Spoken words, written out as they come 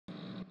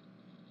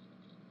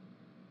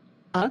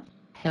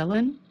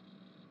Helen?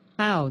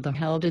 How the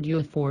hell did you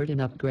afford an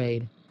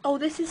upgrade? Oh,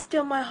 this is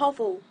still my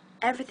hovel.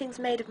 Everything's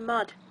made of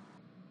mud.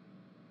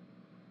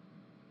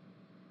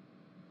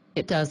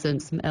 It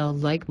doesn't smell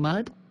like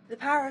mud? The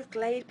power of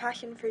Glade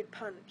Passion Fruit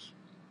Punch.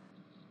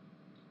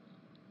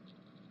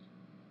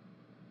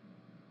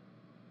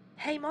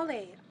 Hey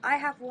Molly, I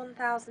have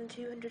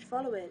 1,200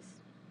 followers.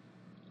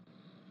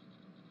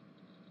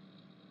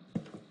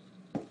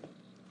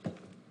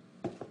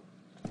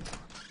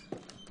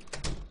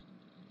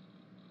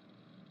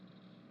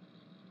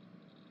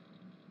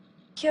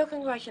 She'll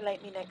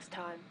congratulate me next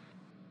time.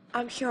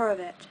 I'm sure of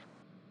it.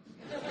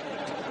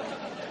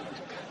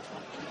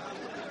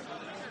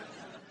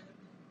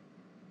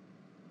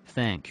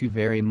 Thank you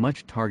very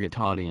much, target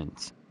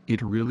audience.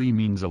 It really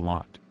means a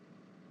lot.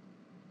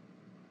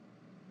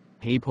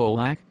 Hey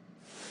Polak?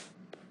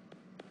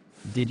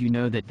 Did you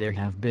know that there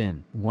have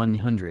been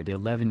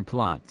 111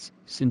 plots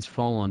since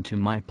fall onto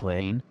my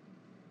plane?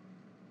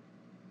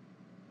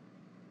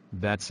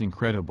 That's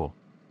incredible.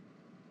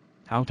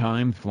 How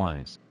time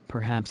flies.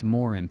 Perhaps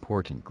more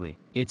importantly,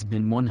 it's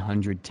been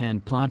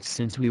 110 plots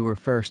since we were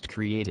first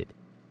created.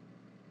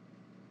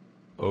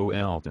 Oh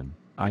Elton,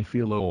 I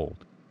feel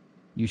old.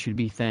 You should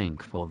be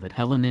thankful that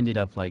Helen ended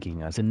up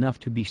liking us enough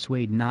to be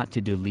swayed not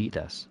to delete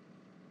us.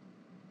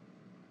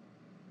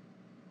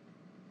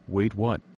 Wait, what?